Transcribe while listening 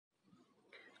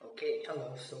Okay,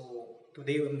 hello. So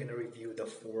today I'm gonna review the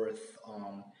fourth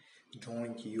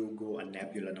joint Hugo and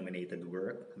Nebula nominated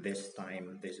work. This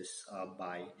time, this is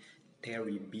by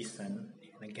Terry Bisson.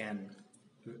 And again,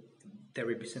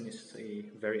 Terry Bisson is a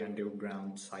very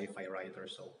underground sci-fi writer,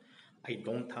 so I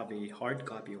don't have a hard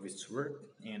copy of his work,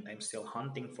 and I'm still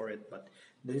hunting for it. But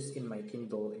this is in my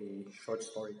Kindle, a short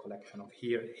story collection of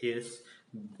his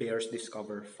Bears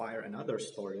Discover Fire and Other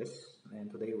Stories.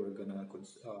 And today we're gonna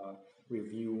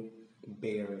review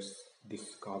Bears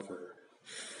Discover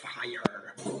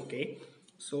Fire. Okay,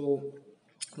 so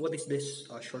what is this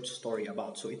short story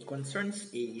about? So it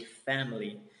concerns a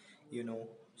family,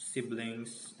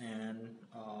 siblings and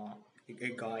a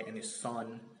guy and his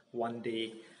son. One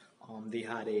day, they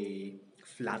had a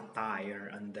flat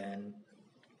tire, and then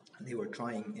they were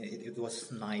trying. It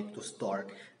was night, it was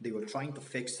dark. They were trying to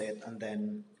fix it, and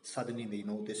then suddenly they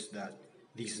noticed that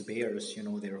these bears,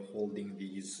 they're holding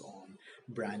these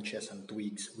branches and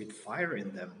twigs with fire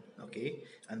in them. Okay,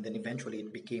 and then eventually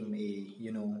it became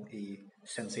a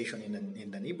sensation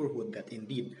in the neighborhood that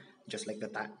indeed, just like the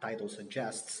title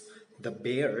suggests, the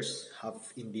bears have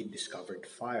indeed discovered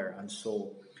fire. And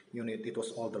so it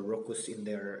was all the ruckus in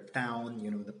their town.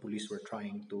 The police were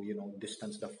trying to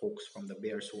distance the folks from the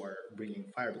bears who are bringing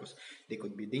fire because they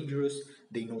could be dangerous.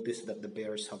 They noticed that the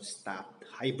bears have stopped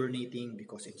hibernating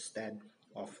because instead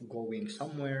of going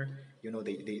somewhere,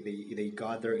 they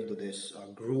gather into this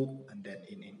group, and then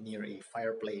near a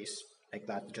fireplace like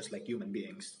that, just like human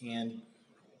beings. And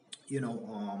you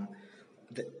know,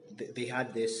 they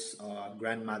had this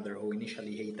grandmother who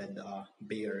initially hated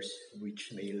bears, which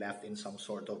they left in some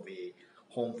sort of a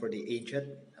home for the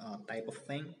aged type of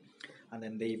thing. And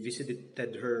then they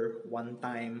visited her one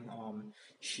time.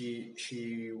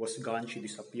 She was gone. She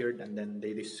disappeared, and then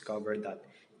they discovered that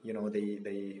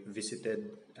they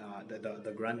visited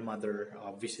the grandmother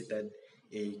visited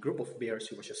a group of bears.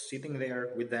 She was just sitting there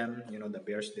with them. The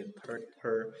bears didn't hurt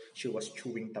her. She was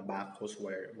chewing tobaccos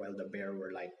while the bear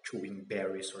were like chewing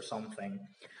berries or something.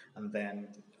 And then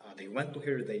they went to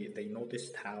her. They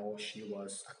noticed how she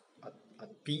was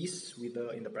at peace with the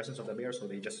in the presence of the bear. So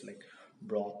they just like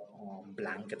brought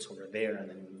blankets over there, and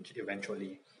then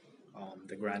eventually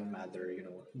the grandmother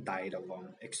died of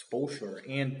exposure.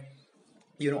 And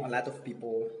a lot of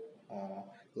people uh,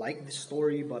 like the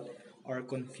story but are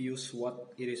confused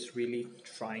what it is really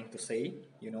trying to say.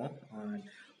 And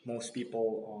most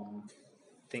people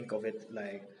think of it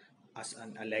like as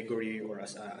an allegory, or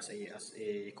as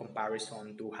a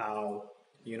comparison to how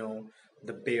you know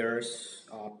the bears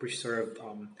preserved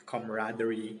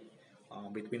camaraderie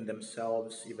between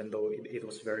themselves, even though it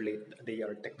was very late. They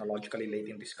are technologically late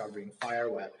in discovering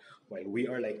fire, while we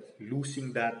are like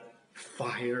losing that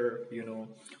fire,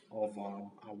 of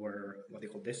our, what they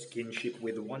call this, kinship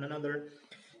with one another.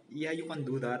 Yeah, you can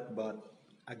do that, but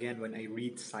again, when I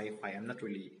read sci-fi, I'm not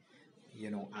really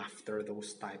after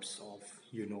those types of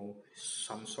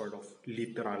some sort of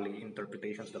literally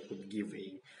interpretations that would give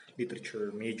a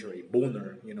literature major a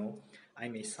boner.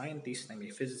 I'm a scientist, I'm a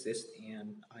physicist,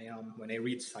 and I am when I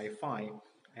read sci-fi,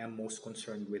 I am most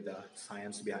concerned with the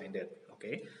science behind it.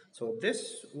 Okay, so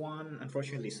this one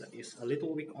unfortunately is a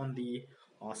little weak on the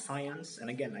science.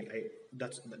 And again, I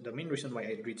that's the main reason why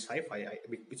I read sci-fi.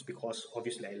 It's because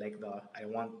obviously I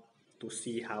want to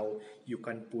see how you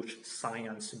can push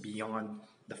science beyond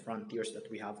the frontiers that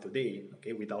we have today,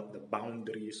 okay, without the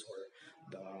boundaries or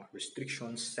the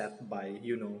restrictions set by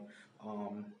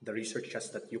the researches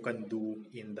that you can do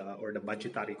in the or the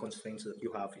budgetary constraints that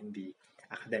you have in the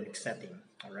academic setting.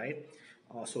 All right.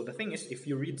 So the thing is, if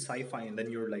you read sci-fi and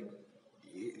then you're like,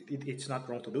 it's not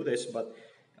wrong to do this, but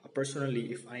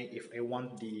personally, if I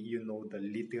want the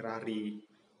literary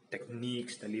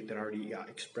techniques, the literary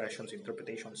expressions,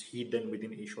 interpretations hidden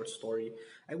within a short story,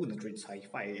 I wouldn't read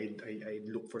sci-fi. I'd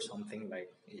look for something like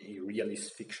a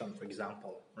realist fiction, for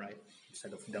example, right?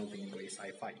 Instead of delving into a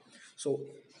sci-fi. So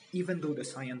even though the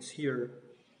science here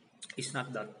is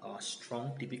not that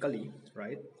strong typically,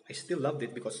 right? I still loved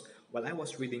it because while I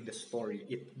was reading the story,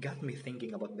 it got me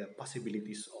thinking about the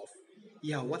possibilities of,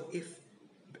 yeah, what if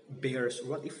bears,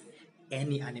 what if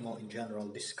any animal in general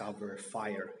discover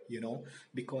fire,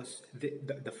 because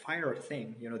the fire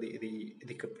thing,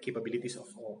 the capabilities of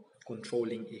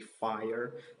controlling a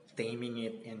fire, taming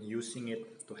it, and using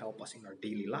it to help us in our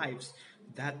daily lives,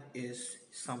 that is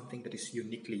something that is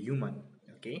uniquely human.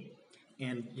 Okay,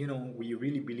 and we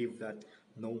really believe that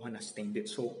no one has tamed it.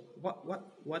 So what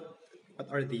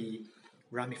are the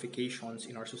ramifications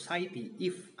in our society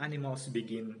if animals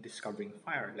begin discovering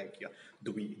fire. Like, yeah,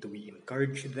 do we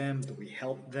encourage them? Do we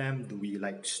help them? Do we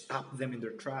like stop them in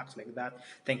their tracks like that?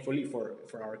 Thankfully, for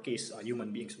our case,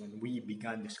 human beings, when we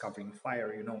began discovering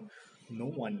fire, no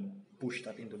one pushed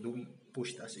us into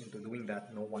doing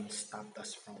that. No one stopped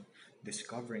us from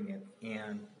discovering it.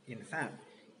 And in fact,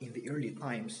 in the early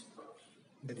times,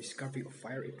 the discovery of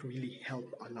fire, it really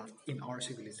helped a lot in our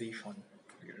civilization.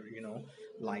 you know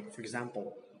like, for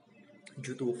example,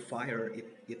 due to fire,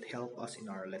 it helped us in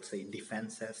our, let's say,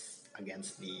 defenses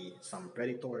against the some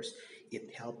predators.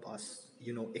 It helped us,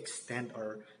 extend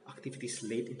our activities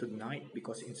late into the night,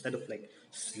 because instead of like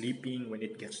sleeping when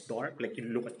it gets dark, like you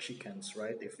look at chickens,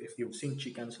 right? If you've seen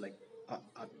chickens, like,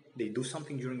 they do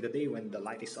something during the day when the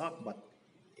light is up, but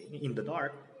in the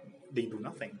dark they do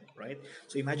nothing, right?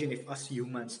 So imagine if us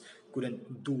humans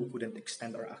couldn't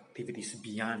extend our activities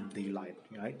beyond daylight,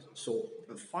 right? So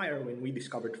fire, when we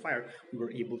discovered fire, we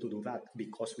were able to do that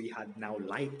because we had now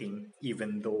lighting,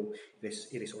 even though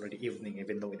it is already evening,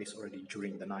 even though it is already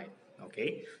during the night.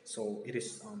 Okay, so it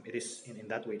is in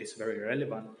that way, it is very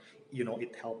relevant.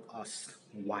 It helped us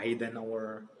widen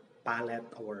our palate,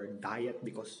 our diet,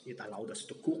 because it allowed us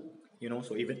to cook.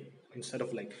 So even instead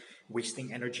of like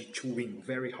wasting energy chewing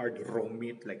very hard raw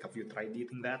meat, like, have you tried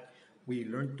eating that? We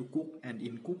learned to cook, and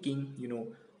in cooking,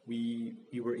 we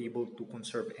were able to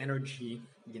conserve energy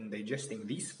in digesting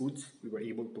these foods. We were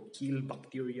able to kill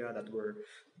bacteria that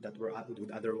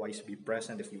would otherwise be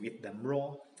present if you eat them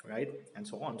raw, right? And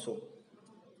so on. So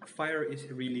fire is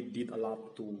really did a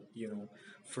lot to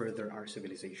further our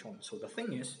civilization. So the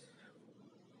thing is,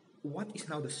 what is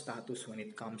now the status when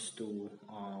it comes to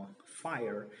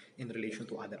fire in relation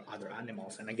to other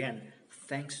animals? And again,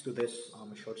 thanks to this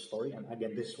short story, and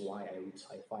again, this is why I read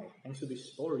sci-fi. Thanks to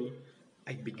this story,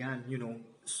 I began,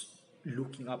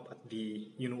 looking up at the,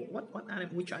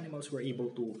 which animals were able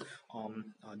to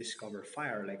discover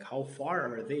fire. Like, how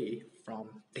far are they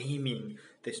from taming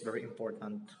this very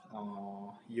important,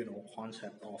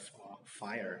 concept of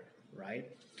fire, right?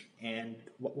 And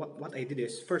what I did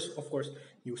is, first, of course,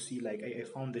 you see, like, I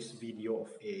found this video of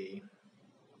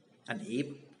an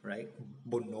ape, right?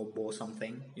 Bonobo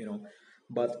something,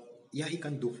 but yeah, he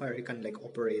can do fire. He can like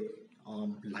operate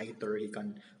lighter. He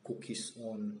can cook his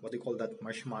own, what they call that,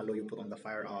 marshmallow you put on the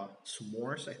fire,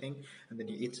 s'mores, I think, and then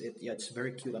he eats it. Yeah, it's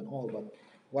very cute and all, but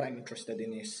what I'm interested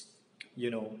in is, you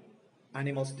know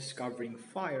animals discovering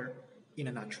fire in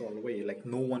a natural way. Like,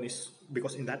 no one is,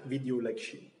 because in that video, like,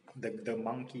 the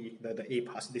monkey, the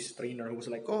ape has this trainer who's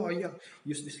like, oh yeah,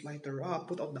 use this lighter,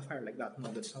 put out the fire, like that.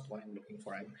 No, that's not what I'm looking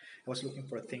for. I was looking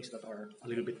for things that are a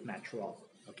little bit natural.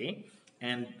 Okay,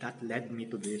 and that led me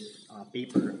to this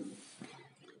paper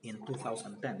in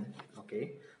 2010.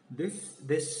 Okay, this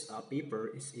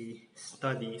paper is a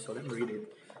study. So let me read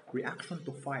it. Reaction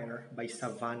to fire by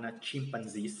savanna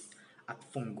chimpanzees at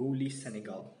Fongoli,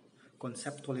 Senegal.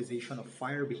 Conceptualization of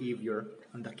fire behavior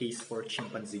on the case for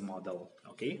chimpanzee model.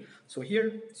 Okay, so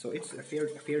here, so it's a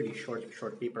fairly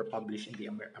short paper published in the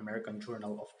American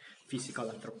Journal of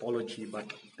Physical Anthropology.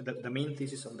 But the main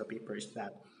thesis of the paper is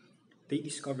that they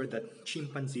discovered that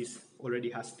chimpanzees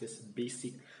already has this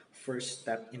basic first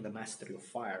step in the mastery of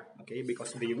fire. Okay,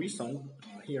 because they reasoned,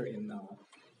 here in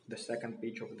the second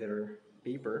page of their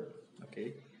paper.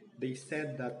 Okay, they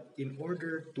said that in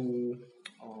order to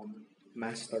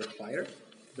master fire,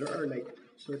 there are like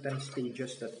certain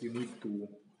stages that you need to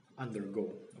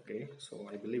undergo. Okay, so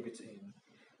I believe it's in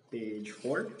page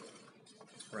 4,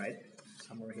 right,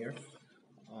 somewhere here.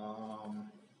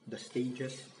 The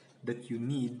stages that you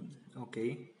need,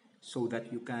 okay, so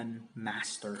that you can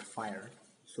master fire.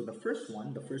 So the first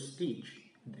one, the first stage,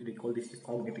 they call this the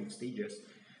cognitive stages.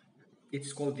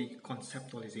 It's called the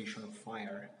conceptualization of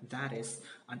fire. That is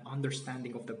an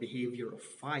understanding of the behavior of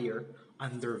fire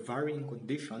under varying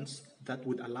conditions that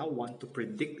would allow one to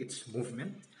predict its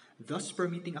movement, thus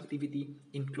permitting activity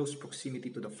in close proximity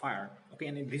to the fire. Okay,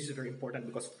 and this is very important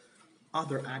because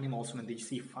other animals, when they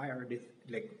see fire,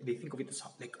 they think of it as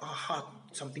like, hot,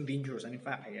 something dangerous. And in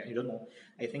fact, I don't know,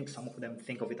 I think some of them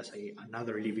think of it as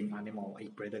another living animal, a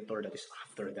predator that is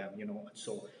after them.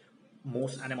 So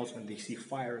most animals, when they see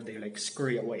fire, they like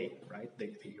scurry away, right?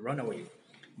 They run away.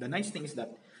 The nice thing is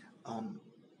that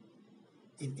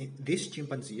in these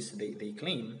chimpanzees, they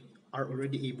claim, are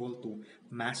already able to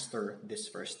master this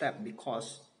first step,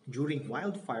 because during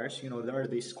wildfires, there are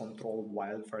these controlled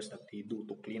wildfires that they do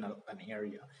to clean up an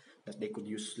area that they could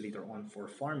use later on for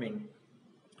farming.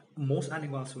 Most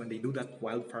animals, when they do that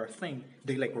wildfire thing,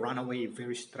 they like run away,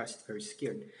 very stressed, very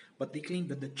scared. But they claim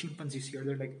that the chimpanzees here,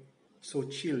 they're like, so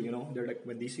chill, you know. They're like,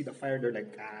 when they see the fire, they're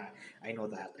like, ah, I know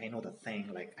the thing,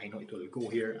 like I know it will go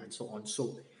here and so on.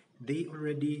 So they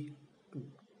already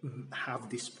have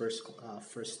this first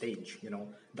stage, you know,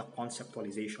 the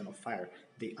conceptualization of fire.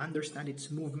 They understand its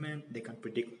movement, they can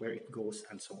predict where it goes,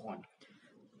 and so on.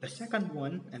 The second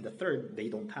one and the third, they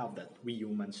don't have that. We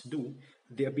humans do.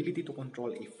 The ability to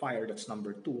control a fire, that's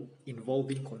number two,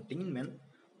 involving containment,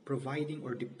 providing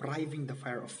or depriving the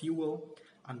fire of fuel,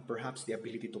 and perhaps the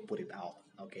ability to put it out.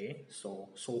 Okay, so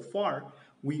far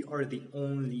we are the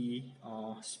only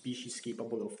species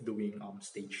capable of doing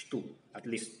stage two. At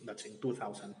least that's in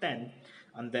 2010.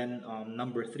 And then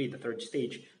number three, the third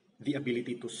stage, the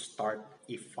ability to start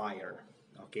a fire.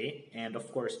 Okay, and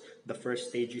of course the first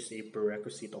stage is a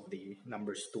prerequisite of the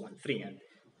numbers two and three, and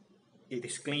it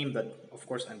is claimed that, of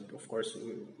course, and of course,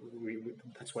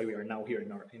 that's why we are now here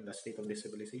in the state of this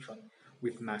civilization.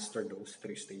 We've mastered those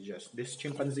three stages. This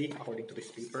chimpanzee, according to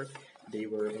this paper, they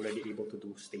were already able to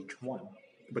do stage one.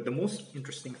 But the most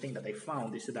interesting thing that I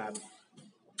found is that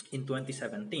in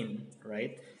 2017,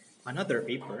 right, another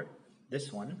paper,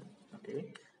 this one,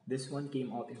 okay, this one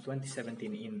came out in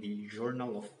 2017 in the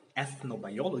Journal of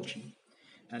Ethnobiology,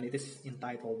 and it is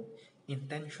entitled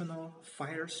Intentional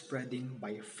Fire Spreading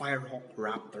by Firehawk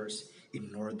Raptors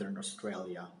in Northern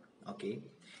Australia. Okay,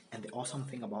 and the awesome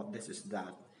thing about this is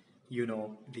that, you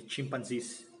know, the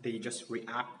chimpanzees, they just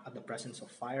react at the presence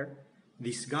of fire.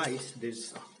 These guys,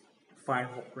 these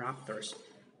firehawk raptors,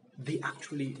 they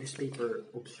actually, this paper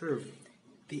observed,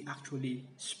 they actually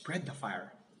spread the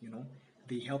fire, you know,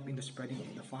 they help in the spreading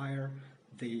of the fire.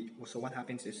 They, so what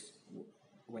happens is,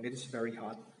 when it is very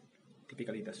hot,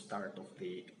 typically the start of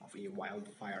a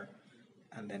wildfire,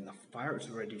 and then the fire is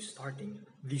already starting,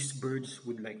 these birds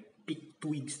would like pick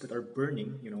twigs that are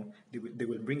burning, you know, they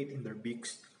will bring it in their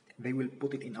beaks, they will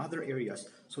put it in other areas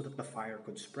so that the fire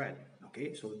could spread.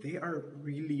 Okay, so they are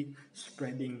really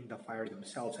spreading the fire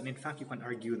themselves, and in fact you can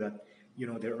argue that, you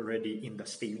know, they're already in the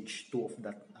stage two of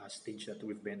that stage that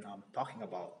we've been talking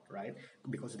about, right?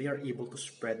 Because they are able to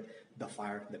spread the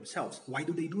fire themselves. Why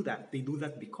do they do that? They do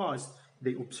that because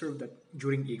they observe that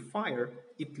during a fire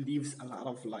it leaves a lot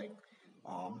of like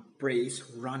preys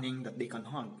running that they can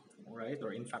hunt, right?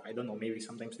 Or in fact, I don't know, maybe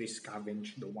sometimes they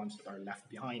scavenge the ones that are left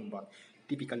behind, but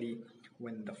typically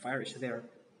when the fire is there,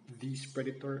 these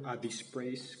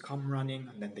preys come running,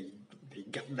 and then they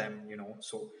get them, you know.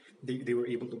 So they were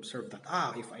able to observe that,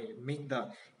 if I make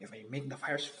the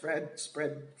fire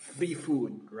spread free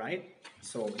food, right?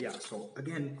 So yeah, so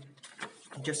again,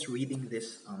 just reading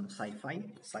this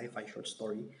sci-fi short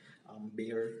story,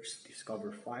 Bears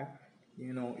Discover Fire,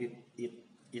 you know,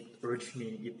 it urged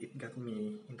me, it got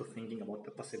me into thinking about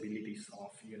the possibilities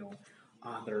of, you know,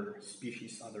 other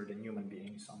species other than human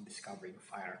beings discovering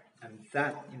fire. And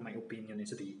that, in my opinion,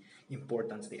 is the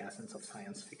importance, the essence of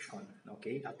science fiction.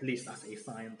 Okay, at least as a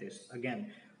scientist,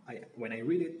 again, when I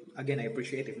read it, again, I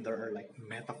appreciate if there are like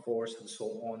metaphors and so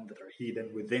on that are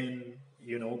hidden within,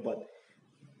 you know, but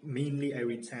mainly I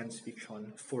read science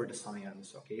fiction for the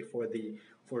science, okay, for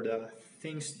the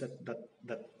things that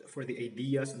for the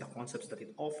ideas and the concepts that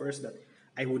it offers, that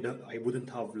I wouldn't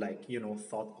have, like, you know,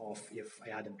 thought of if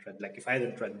I hadn't read, like if I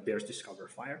hadn't read Bears Discover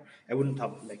Fire, I wouldn't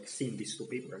have like seen these two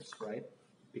papers, right?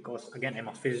 Because again, I'm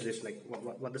a physicist. Like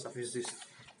what does a physicist,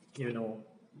 you know,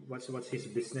 what's his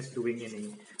business doing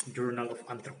in a journal of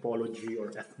anthropology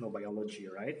or ethnobiology,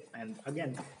 right? And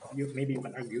again, you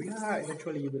can argue, yeah,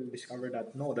 eventually you will discover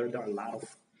that no, there are a lot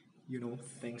of, you know,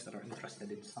 things that are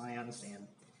interested in science, and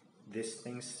these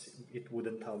things, it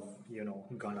wouldn't have, you know,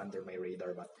 gone under my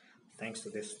radar, but thanks to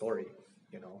this story,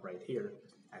 you know, right here,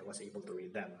 I was able to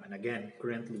read them. And again,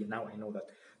 currently now I know that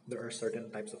there are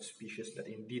certain types of species that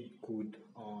indeed could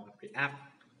react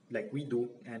like we do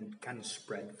and can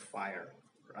spread fire,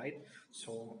 right?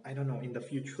 So I don't know, in the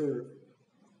future,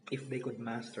 if they could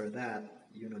master that,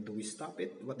 you know, do we stop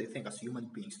it? What do you think as human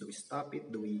beings? Do we stop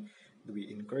it? Do we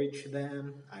encourage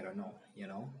them? I don't know, you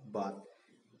know, but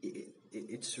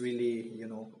it's really, you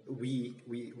know,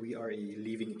 we are a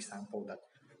living example that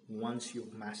once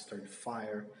you've mastered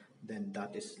fire, then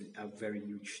that is a very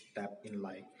huge step in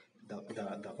like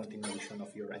the continuation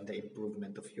of your and the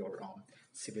improvement of your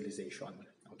civilization.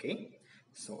 Okay,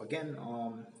 so again,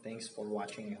 thanks for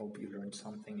watching. I hope you learned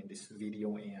something in this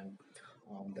video, and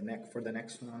for the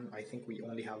next one, I think we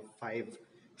only have 5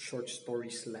 short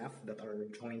stories left that are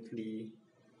jointly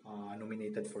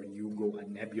nominated for Hugo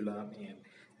and Nebula, and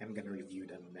I'm gonna review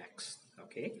them next.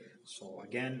 Okay, so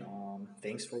again,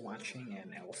 thanks for watching,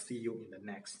 and I'll see you in the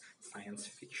next science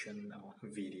fiction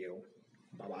video.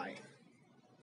 Bye bye.